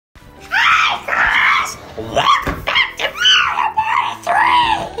Welcome back to Mario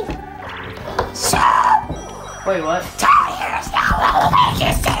 3! So... Wait, what? Tyler's now Waluigi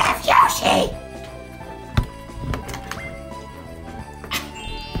instead of Yoshi!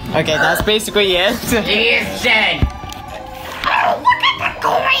 Okay, that's basically it. He is dead! Oh, look at the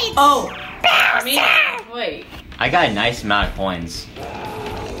coins! Oh! Bowser! Wait. I got a nice amount of coins.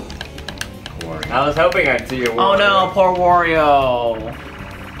 I was hoping I'd see your Oh no, poor Wario.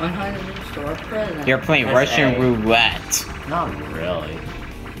 100 store present. You're playing That's Russian A. roulette. Not really.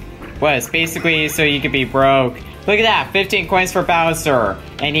 Well, it's basically so you could be broke. Look at that, 15 coins for Bowser,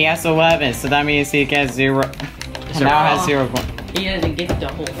 and he has 11, so that means he gets 0. Now has 0 coins. He doesn't get the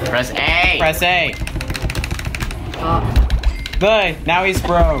whole thing. Press A. Press A. Look, now he's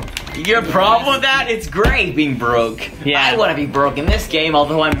broke. Your problem with that? It's great being broke. Yeah. I want to be broke in this game,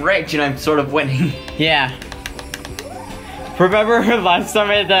 although I'm rich and I'm sort of winning. Yeah. Remember last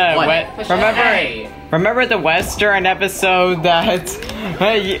time at the remember the Western episode that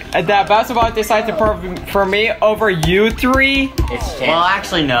that basketball decided for me over you three? It's chance. Well,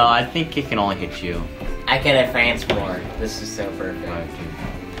 actually, no. I think it can only hit you. I can advance more. This is so perfect.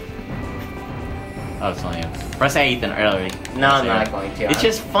 Oh, it's only you. Press A then early. No, I'm not going to. It's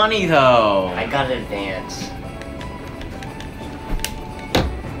just funny though. I gotta advance.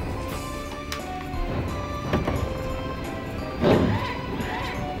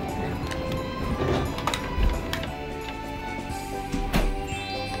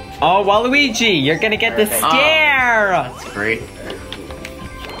 Oh, Waluigi, you're gonna get the Perfect. scare! That's great.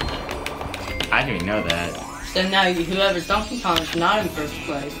 I didn't even know that. So now whoever's Donkey Kong is not in first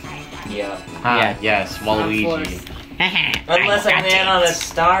place. Yeah. Ah, Yeah. yes, Waluigi. Unless I land on a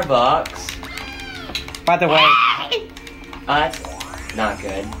Starbucks. By the way, That's not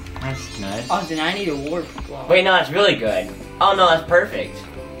good. That's nice. Oh, then I need a warp block. Wait, no, it's really good. Oh no, that's perfect.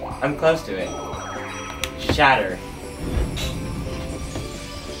 I'm close to it. Shatter.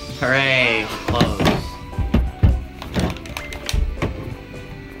 Hooray, we're close.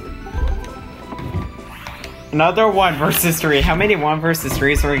 another 1 versus 3. How many 1 versus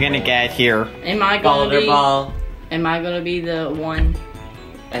 3s are we gonna get here? Am I Boulder gonna be? ball. Am I gonna be the one?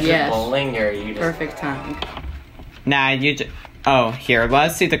 Is Yes. it bowling or you just Perfect time. Nah, you just. Oh, here,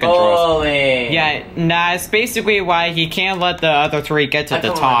 let's see the controls. bowling? Yeah, nah, it's basically why he can't let the other 3 get to the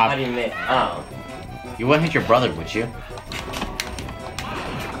How top. do you make? Oh. You wouldn't hit your brother, would you?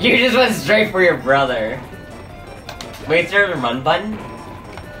 You just went straight for your brother. Wait, is there a run button?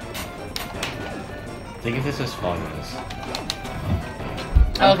 Think of this as follows.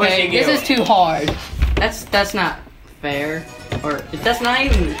 I'm Okay, pushing this you. is too hard. That's not fair, or that's not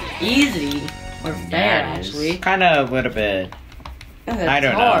even easy or fair Yeah, it is. actually. Kinda a little bit. That's I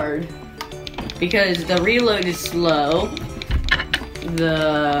don't know. hard because the reload is slow.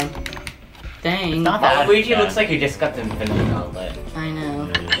 The thing. Not that Luigi bad. looks like he just got the Infinity Gauntlet. I know.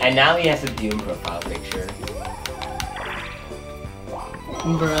 And now he has a Doom profile picture.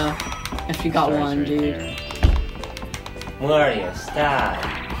 Bruh. If you got Stars one, right dude. there. Wario, stop.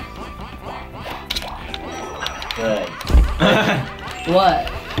 Good.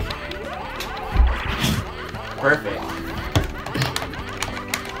 What? Perfect.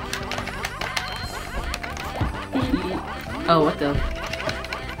 Oh, what the?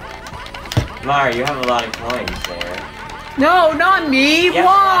 Mario, you have a lot of coins there. No, not me! You have a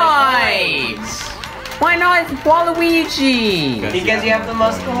lot of coins. Why not Waluigi? Because you have the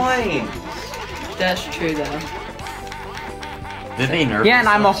most coins. That's true though. Did they nerf Yeah, and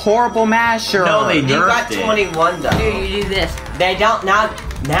this I'm a one? horrible masher. No, they You got nerfed it. 21 though. Dude, you do this. They don't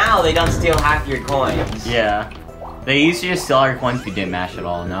now they don't steal half your coins. Yeah. They used to just steal all your coins if you didn't mash at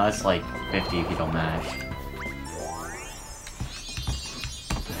all. Now it's like 50 if you don't mash.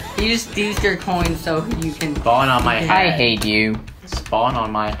 You just use your coins so you can. Spawn on my head. I hate you. Spawn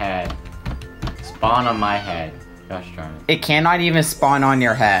on my head. Spawn on my head. Gosh darn it. It cannot even spawn on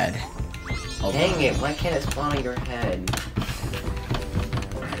your head. Hold Dang on. it, why can't it spawn on your head?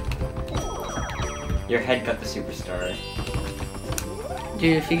 Your head got the superstar.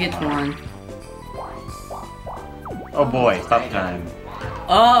 Dude, if you get one. Oh boy, pup time.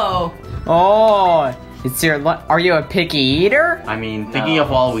 Oh! Oh, it's your. Are you a picky eater? I mean, thinking No. of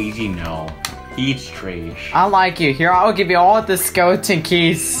Waluigi, no. He eats trash. I like you. Here, I'll give you all the skeleton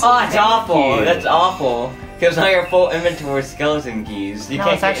keys. Oh, that's awful. you. That's awful. Because now your full inventory is skeleton keys. You No,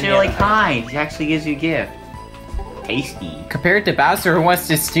 can't it's get actually any really other- kind. He actually gives you a gift. Tasty. Compared to Bowser, who wants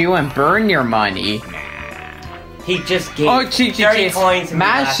to steal and burn your money. He just gave Oh, 30 coins.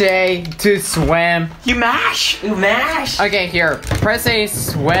 Mash A to swim. You mash! Ooh, mash! Okay, here. Press A,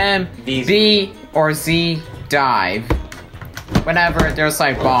 swim, These- B, or Z, dive. whenever there's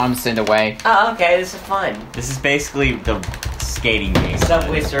like bombs in the way. Oh, okay, this is fun. This is basically the skating game.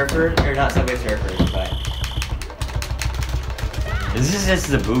 Subway Surfers, or not Subway Surfers, but... This is just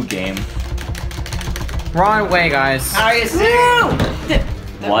the boot game. Wrong way, guys. How are you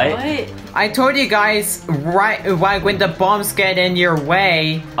What? I told you guys, right when the bombs get in your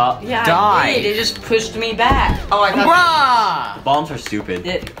way, Yeah, die. I did. It just pushed me back. Oh, I thought... Bruh! Bombs are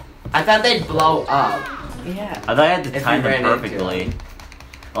stupid. I thought they'd blow up. Yeah. I thought I had to If time you them ran into perfectly.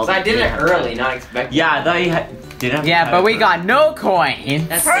 So I did it early, not expecting. Yeah, I thought you didn't have to Yeah, time but it we got perfectly. no coins.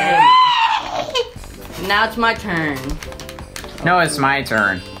 That's it. Now it's my turn. No, it's my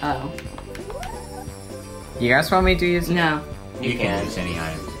turn. Oh. You guys want me to use it? No. You can't use any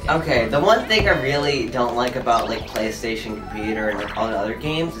items. Okay, the one thing I really don't like about like PlayStation Computer and like all the other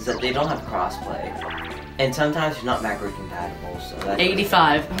games is that they don't have crossplay. And sometimes you're not backward compatible, so that's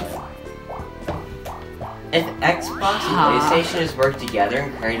 85. If Xbox and PlayStation just worked together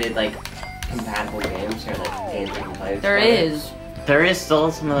and created like compatible games or like games you can play with There each other. is. There is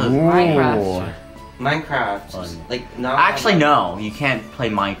still some of those. Minecraft. Minecraft, Fun. like not Actually, no, you can't play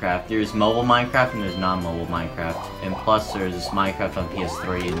Minecraft. There's mobile Minecraft and there's non-mobile Minecraft. And plus, there's Minecraft on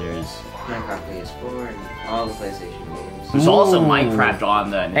PS3 and there's Minecraft PS4 and all the PlayStation games. there's also Ooh. Minecraft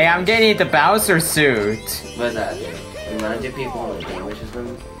on the. Hey, I'm getting the Bowser suit. What does that do? You run into people and it damages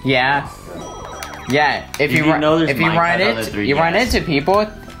them? Yeah, yeah. If Did you you know there's if you run Minecraft on the it, you run 3DS? into people,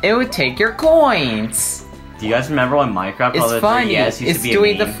 it would take your coins. Do you guys remember when Minecraft on It's the funny. 3DS used It's to be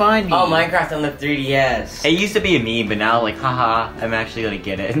doing a the meme? funny. Oh, Minecraft on the 3DS. It used to be a meme, but now like, haha, I'm actually gonna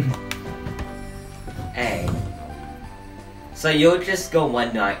get it. Hey. So you'll just go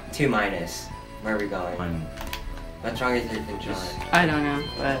 2 minus. Where are we going? What's wrong with your controller? I don't know,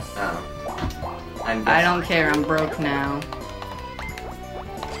 but Oh. I don't care. I'm broke now.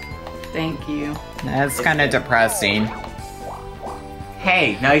 Thank you. That's kind of depressing.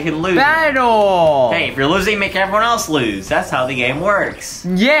 Hey, now you can lose. Battle. Hey, if you're losing, make everyone else lose. That's how the game works.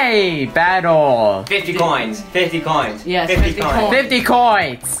 Yay! Battle. 50 coins. 50 coins. Yes, 50 coins. 50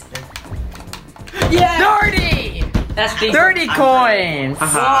 coins. Yeah. 30. That's decent. 30 coins. Well,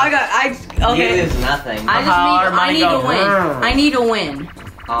 I You okay. lose nothing. I Money need go to win. brrr. I need to win.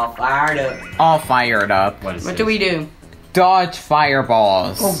 All fired up. All fired up. What is What this? do we do? Dodge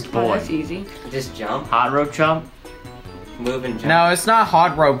fireballs. Oh, boy. that's easy. Just jump, Hot rope jump? move, and jump. No, it's not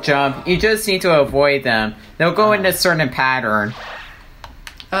hot rope jump. You just need to avoid them. They'll go in a certain pattern.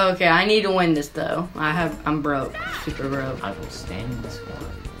 Okay, I need to win this though. I'm broke. Super broke. I will stand in this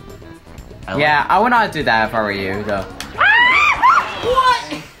one. Yeah, I would not do that if I were you, though.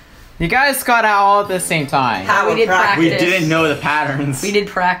 What? You guys got out all at the same time. How We did We practice. didn't know the patterns. We did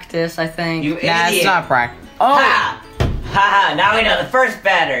practice, I think. You Nah, idiot. it's not practice. Oh! Ha! Ha! Now we know the first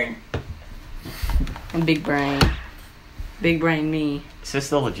pattern. Big brain. Big brain me. Is this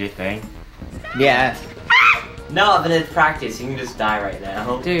the legit thing? Yeah. No, but it's practice. You can just die right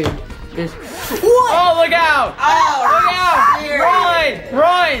now. Dude. This. Oh, look out! Oh, Look out! Run!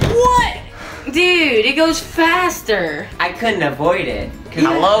 Run! What? Dude, it goes faster. I couldn't avoid it. 'cause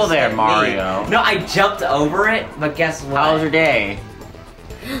Hello it there, hit me. Mario. No, I jumped over it, but guess what? How was your day?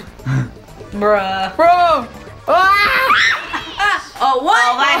 Bruh. Bro! Ah! Oh, what?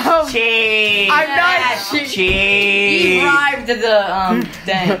 Oh, Cheese! I'm not He Cheese! arrived to the,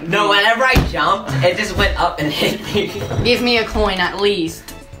 thing. No, whenever I jumped, it just went up and hit me. Give me a coin at least.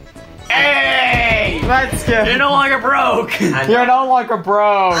 Hey! Let's go. You're no longer broke! You're no longer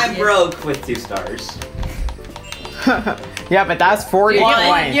broke. I'm broke with 2 stars. Yeah, but that's 40 Dude,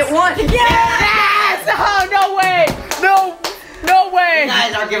 points. get one. Yes! Oh, no way! No way! You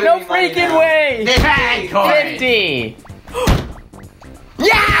guys are giving no me money freaking now. way! 50 coins. 50!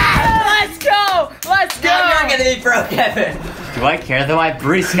 Yeah! Let's go! Let's go! Now you're gonna be broke, Evan. Do I care though? I have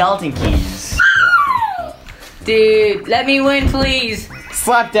 3 skeleton keys. Dude, let me win, please.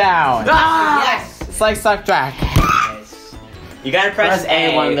 Slap down. Yes. It's like suck jack. Yes. You gotta press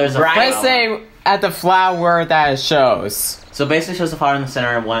A when there's a right. Press A at the flower that it shows. So basically shows the flower in the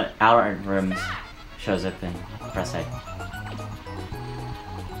center and one outer rim shows it, then press A.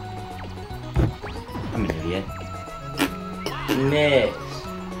 I'm an idiot. Miss.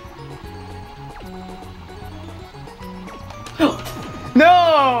 No!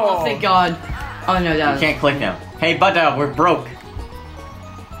 Oh, thank God. Oh, no, You that was... can't click now. Hey, Buddha, we're broke.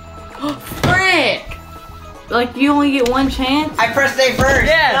 Frick! Like, you only get one chance? I pressed A first.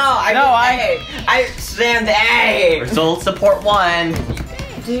 Yes. No, I did A. I slammed A. Result support 1.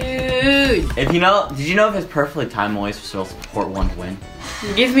 Dude! If you know, did you know if it's perfectly timed always result support 1 to win?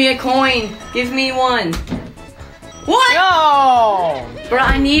 Give me a coin. Give me one. What? No! Bro,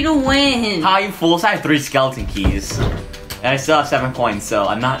 I need to win. How you fools? I have 3 skeleton keys. And I still have 7 coins, so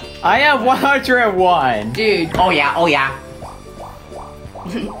I'm not. I have 101. Dude, Oh yeah, oh yeah.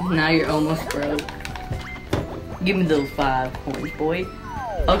 now you're almost broke. Give me those 5 coins, boy.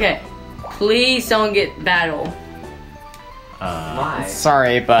 Okay, please someone get battle. Why?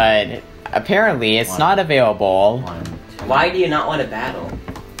 Sorry, but apparently it's not available. 1, 2. Why do you not want to battle?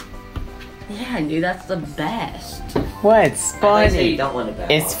 Yeah, dude, that's the best. What's I thought you said you funny? don't want to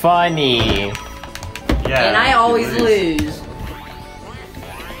battle. It's funny. Yeah. And I always lose.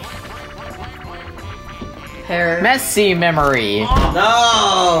 Pair. Messy memory.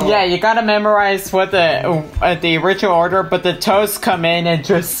 No! Yeah, you gotta memorize what the original order, but the toasts come in and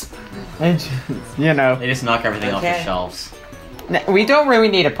just you know. They just knock everything off the Okay. shelves. We don't really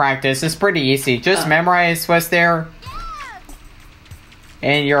need to practice. It's pretty easy. Just memorize what's there,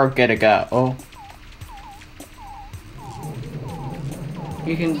 and you're good to go. Oh,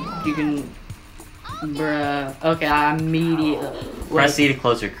 You can, bruh. Okay, I immediately. Press C to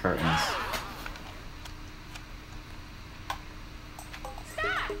close your curtains.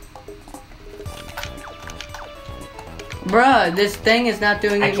 Bruh, this thing is not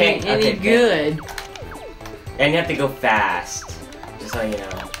doing I any can't- okay, good. And you have to go fast. Just so you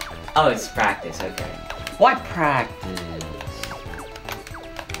know. Oh, it's practice, okay. Why practice?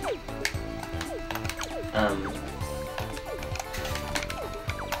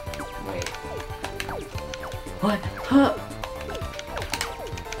 Wait. What? Huh.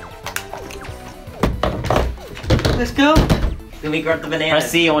 Let's go. Let me grab the banana.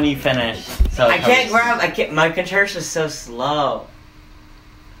 Press C when you finish. So I can't grab, my controls is so slow.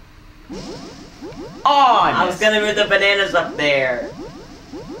 Oh, I was gonna move the bananas up there.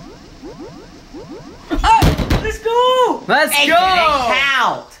 Let's go! let's Hey, go! didn't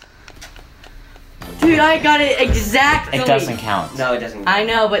count! Dude, I got it exactly. It doesn't count. No, it doesn't. I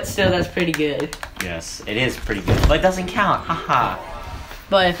know, but still, that's pretty good. Yes, it is pretty good, but it doesn't count. Haha.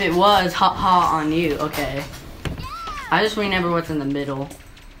 But if it was, ha ha on you, okay. I just remember what's in the middle.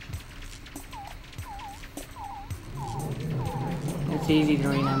 It's easy to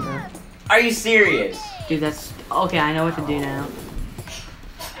remember. Are you serious? Dude, that's... Okay, I know what to do now.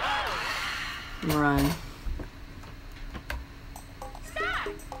 Run.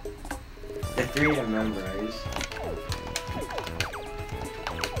 The 3 to memorize.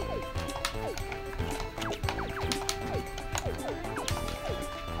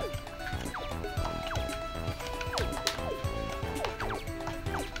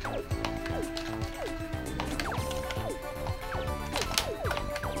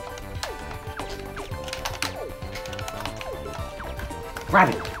 Grab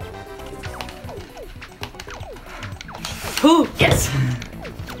it. Whew! Yes.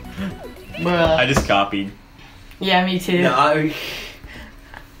 Bruh. I just copied. Yeah, me too. No.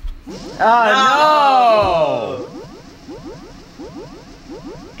 Oh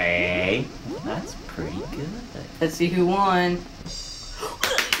Hey, that's pretty good. Let's see who won.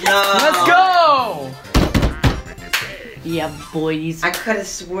 No. no! Let's go! Yeah, boys. I could have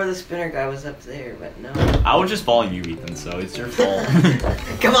swore the spinner guy was up there, but no. I was just following you, Ethan, so it's your fault.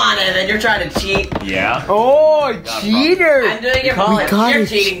 Come on, Evan, you're trying to cheat. Yeah. Oh, cheater! I'm doing it call for it- you're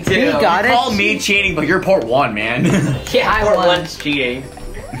cheating too. We got You it. call me cheating, but you're port 1, man. Yeah, I port won. 1's cheating.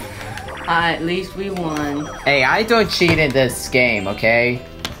 At least we won. Hey, I don't cheat in this game, okay?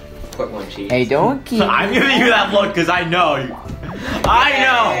 Port 1 cheats. Hey, don't keep. I'm giving you that look because I know. I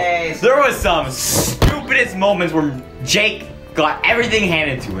know. Yes. There was some stupidest moments where Jake got everything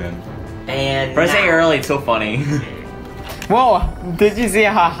handed to him. And Press A now- early, it's so funny. Whoa, did you see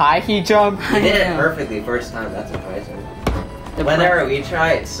how high he jumped? You did it Yeah. perfectly first time, that's surprising. The Whenever we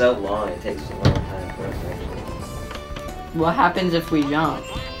try, it's so long, it takes a long time for us actually. What happens if we jump?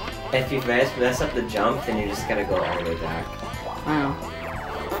 If you mess up the jump, then you just gotta go all the way back. Oh.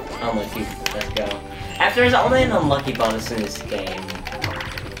 Unless you, let's go. If there's only an unlucky bonus in this game,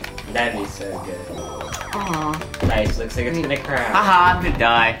 that'd be so good. Aw. Nice, looks like it's gonna crash. Haha, I'm gonna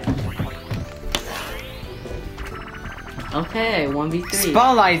die. Okay, 1v3.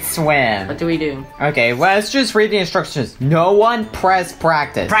 Spotlight swim. What do we do? Okay, well, let's just read the instructions. No one press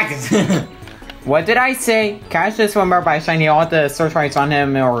practice. Practice. What did I say? Catch the swimmer by shining all the searchlights on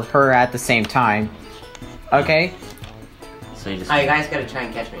him or her at the same time. Okay? So you just. Oh, you guys gotta try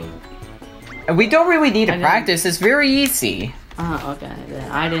and catch me. We don't really need to I didn't- practice. It's very easy. Oh, okay. Then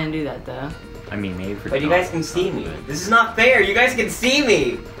I didn't do that though. I mean, maybe for. But you guys can see me. This is not fair, you guys can see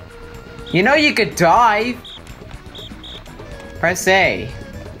me! You know you could dive. Press A.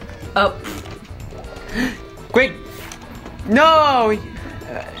 Oh. Quick! No!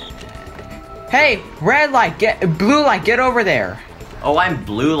 Hey, red light, blue light, get over there. Oh, I'm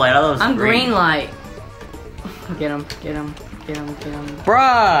blue light. I thought it was I'm green light. Get him, get him, get him, get him.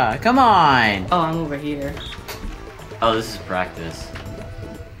 Bruh, come on. Oh, I'm over here. Oh, this is practice.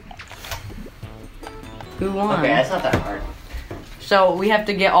 Who won? Okay, that's not that hard. So we have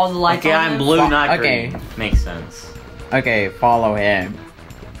to get all the lights Okay, on I'm him? blue, not Okay. green. Makes sense. Okay, follow him.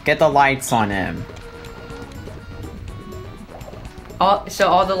 Get the lights on him. So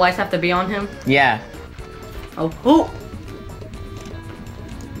all the lights have to be on him? Yeah. Oh, ooh.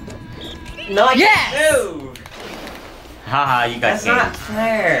 No, I Yes! can't move. Haha, you got That's not games.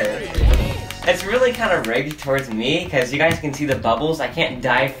 fair. It's really kind of rigged towards me because you guys can see the bubbles. I can't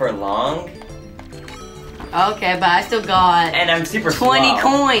dive for long, Okay, but I still got and I'm super 20 slow.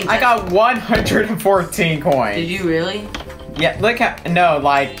 coins. I got 114 coins. Did you really? Yeah, look at no,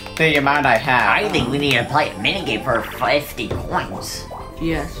 like the amount I have. I think we need to play a minigame for 50 coins.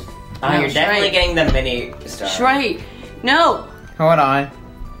 Yes. Oh, No, you're definitely straight. getting the mini star. Straight. No. Hold on.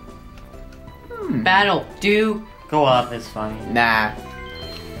 Battle. Do. Go up, it's fine. Nah.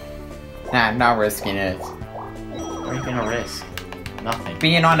 Nah, not risking it. What are you gonna risk? Nothing.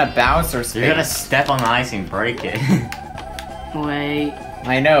 Being on a Bowser space. You're gonna step on the ice and break it. Wait.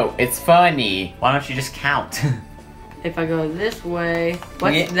 I know, it's funny. Why don't you just count? If I go this way,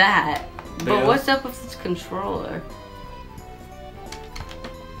 what's Yeah. that? But Boo. what's up with this controller?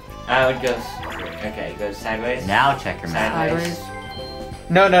 I would go. Okay, go sideways. Now check your map. Sideways. Sideways.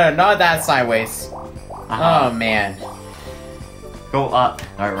 No, not that sideways. Uh-huh. Oh man. Go up.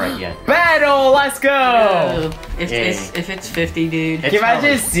 Alright, yeah. Battle, let's go! Oh, if Yay. it's 50, dude. It's Can I probably-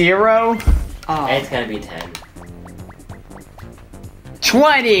 just 0? Oh. It's gonna be 10.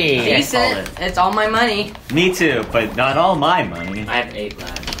 20! Yeah. Decent. call it. It's all my money. Me too, but not all my money. I have 8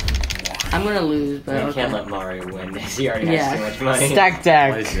 left. I'm gonna lose, but You okay. can't let Mario win this. He already Yeah. has too much money. Stack What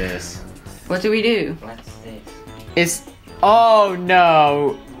deck. is this? What do we do? What's this? It's oh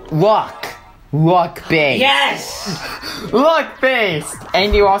no. Luck. Luck based. Yes! Luck based!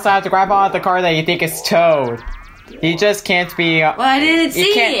 And you also have to grab on the car that you think is Toad. He just can't be Well, I didn't he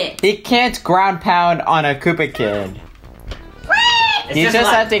see can't it. he can't ground pound on a Koopa Kid. It's You just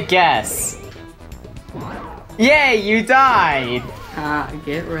luck. have to guess. Yay, you died!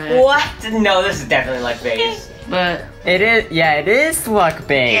 Get ready. What? No, this is definitely luck based. But It is luck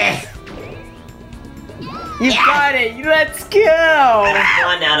based. You got it! Let's go!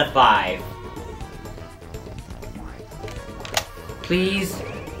 1 out of 5. please,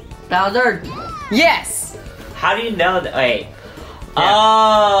 Bowser. Yes! How do you know that? Wait.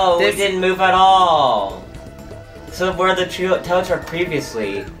 Oh, This- we didn't move at all. So where the toads were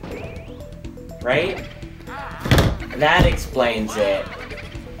previously, right? That explains it.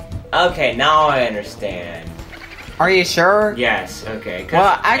 Okay, now I understand. Are you sure? Yes. Okay. 'Cause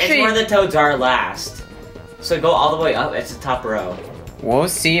Well, actually- it's where the toads are last. So go all the way up. It's the top row. We'll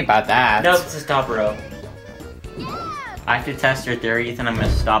see about that. No, it's the top row. I have to test your theory, Ethan. I'm gonna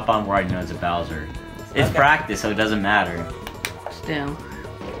stop on where I know it's a Bowser. It's Okay. practice, so it doesn't matter. Still.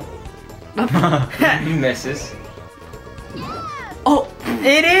 He misses. Oh,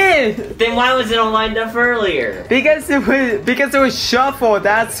 It is! Then why was it all lined up earlier? Because it was shuffled,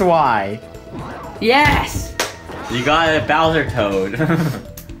 that's why. yes. You got a Bowser Toad.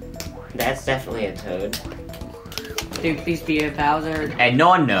 That's definitely a toad. Dude, please be a Bowser. And no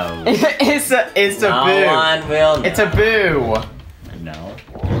one knows. it's a No boo. one will know. It's a boo. No.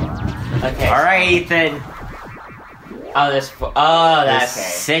 Okay. Alright, Ethan. Oh, that's There's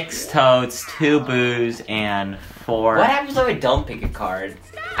okay. 6 Toads, 2 Boos, and 4. What happens if I don't pick a card?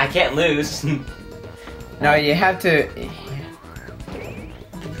 I can't lose. No, you have to.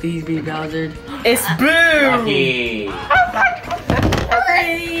 Please be Bowser. It's boo. Lucky.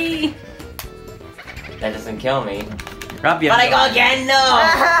 Hooray! That doesn't kill me. Rob, you But I have go to- again. No.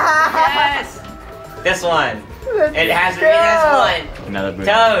 Yes. This one. Let's It has to be go. this one. Another Boo.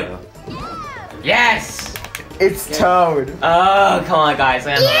 Toad. Yes. It's Toad. Oh, come on, guys.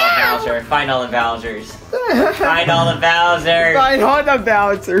 Find all the Bowser. Find all the Bowsers. Find all the Bowsers. Find all the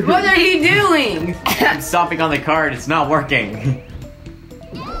Bowser. What are you doing? I'm stomping on the card, it's not working.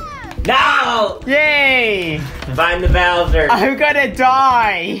 No. Yay! Find the Bowser. I'm gonna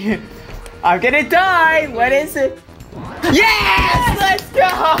die. I'm gonna die. What is it? Yes! Let's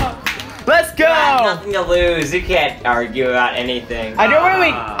go. Let's You have go. nothing to lose. You can't argue about anything. I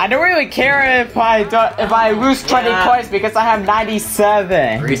don't really care if I lose 20 Yeah. points because I have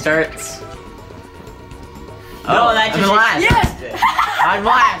 97. Restarts. No, that I'm just last. Yes! I'm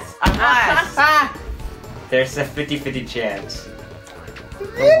last. I'm last. Ah, There's a 50-50 chance.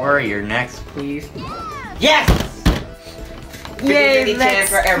 Don't worry, you're next. Please. Yes! 50-50 Yay, chance let's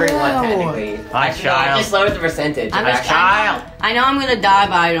for everyone, go. technically. Hi, Actually, no, I child. just lowered the percentage. I'm Hi, just- child. I know I'm gonna die,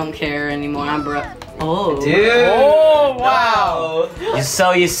 but I don't care anymore. I'm broke. Oh. Dude. Oh, wow. No.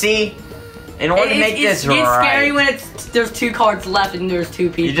 So you see, in order to make this It gets right, scary when there's 2 cards left and there's 2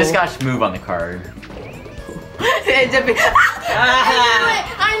 people. you just gotta move on the card. It ends up being,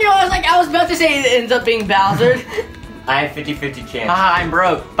 I knew. I was about to say it ends up being Bowser. I have 50-50 chance. Haha, I'm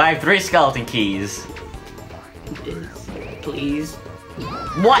broke, but I have 3 skeleton keys. Please.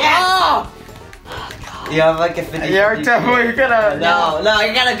 What? Yes! Oh! You have like a 50-50 You're definitely gonna. No,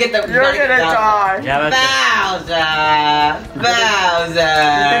 you gotta get the. You're gonna die. Yeah, that's Bowser!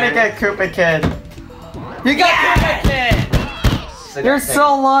 You're gonna get Koopa Kid. You got Koopa Kid! You're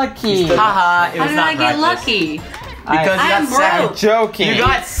so lucky. Haha, it How was did not I get practice. lucky? Because you I'm got second. broke. Joking. You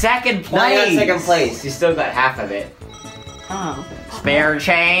got second place. No, you got second place. You still got half of it. Oh. Spare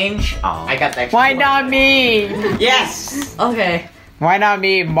change. Oh. I got the extra Why one. not me? Yes! Okay. Why not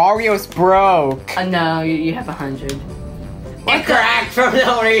me? Mario's broke. No, you have 100. It cracked for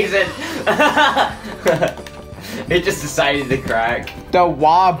no reason. It just decided to crack. The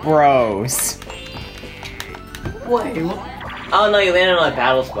Wah Bros. Wait. What? Oh no, you landed on a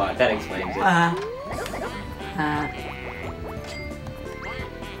battle spot. That explains it.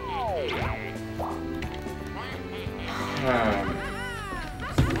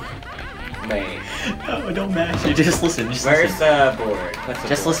 Wait. No, don't mash. You just listen. Just Where's listen. the board? What's the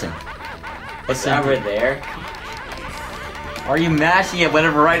Just board? listen. It's over there. Are you mashing it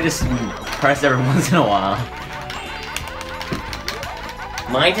whenever I just press every once in a while?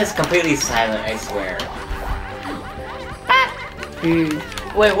 Mine is completely silent, I swear. Dude.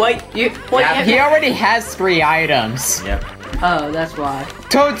 Wait, what? What? Yeah, He already has 3 items. Yep. Oh, that's why.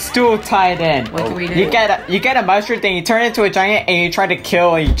 Toadstool tied in. What do we do? You get a mushroom thing, you turn it into a giant, and you try to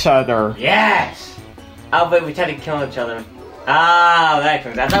kill each other. Yes! Oh, but we tried to kill each other. Oh, that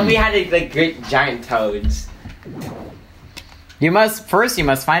comes. I thought we had like great giant toads. You must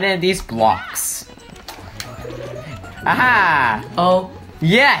find it in these blocks. Aha! Oh.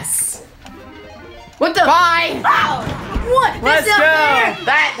 Yes! What the? Bye! What? Let's That's not go!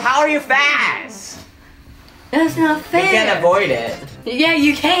 fair! How are you fast? That's not You fair. can't avoid it. Yeah,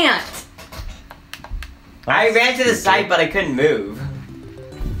 you can't. I ran to the side, but I couldn't move.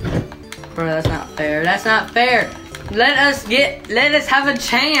 Bro, that's not fair. That's not fair. Let us have a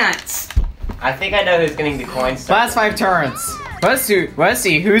chance. I think I know who's getting the coins. Last 5 turns. Let's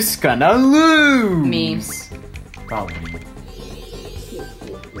see who's gonna lose. Me. Probably.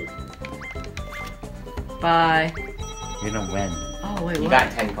 Bye. You're gonna win. Oh wait, You what?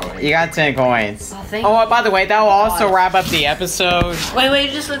 got 10 coins. You got 10 coins. Oh, thank Oh, by the way, that will also wrap up the episode. Wait,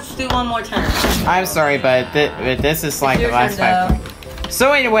 let's do one more time. I'm sorry, but this is like the Your last turn, 5.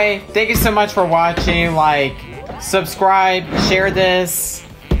 So anyway, thank you so much for watching. Like, subscribe, share this.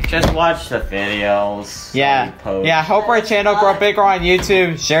 Just watch the videos. Yeah, we post. yeah. Help our channel grow bigger on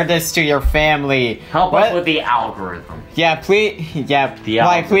YouTube. Share this to your family. Help What? us with the algorithm. Yeah, please. Yeah, The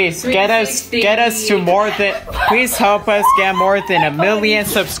like please get us 360. to more than. Please help us get more than 1 million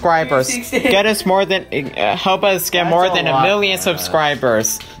subscribers. 360. Get us more than. Help us get more That's a than 1 lot. million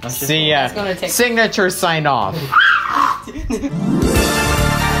subscribers. That's just See ya. It's gonna take- Signature sign off.